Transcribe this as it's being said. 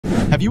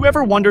Have you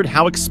ever wondered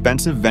how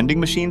expensive vending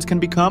machines can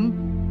become?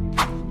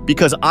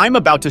 Because I'm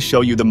about to show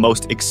you the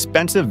most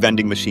expensive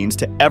vending machines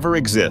to ever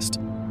exist,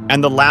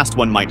 and the last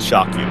one might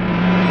shock you.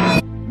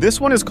 This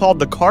one is called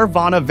the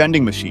Carvana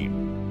vending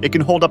machine. It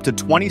can hold up to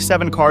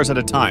 27 cars at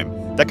a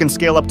time that can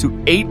scale up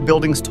to 8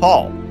 buildings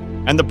tall,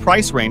 and the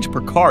price range per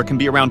car can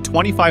be around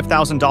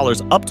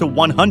 $25,000 up to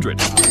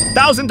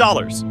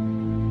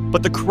 $100,000.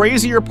 But the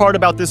crazier part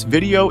about this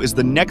video is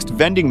the next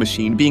vending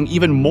machine being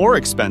even more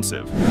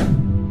expensive.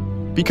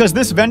 Because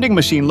this vending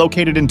machine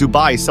located in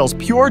Dubai sells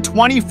pure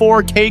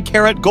 24K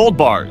karat gold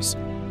bars,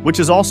 which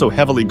is also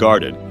heavily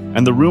guarded,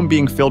 and the room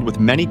being filled with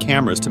many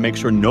cameras to make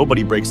sure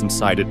nobody breaks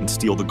inside it and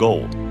steal the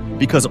gold.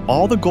 Because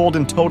all the gold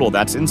in total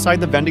that's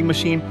inside the vending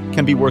machine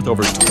can be worth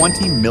over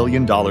 $20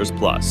 million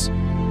plus.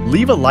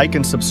 Leave a like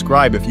and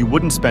subscribe if you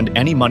wouldn't spend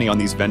any money on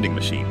these vending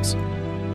machines.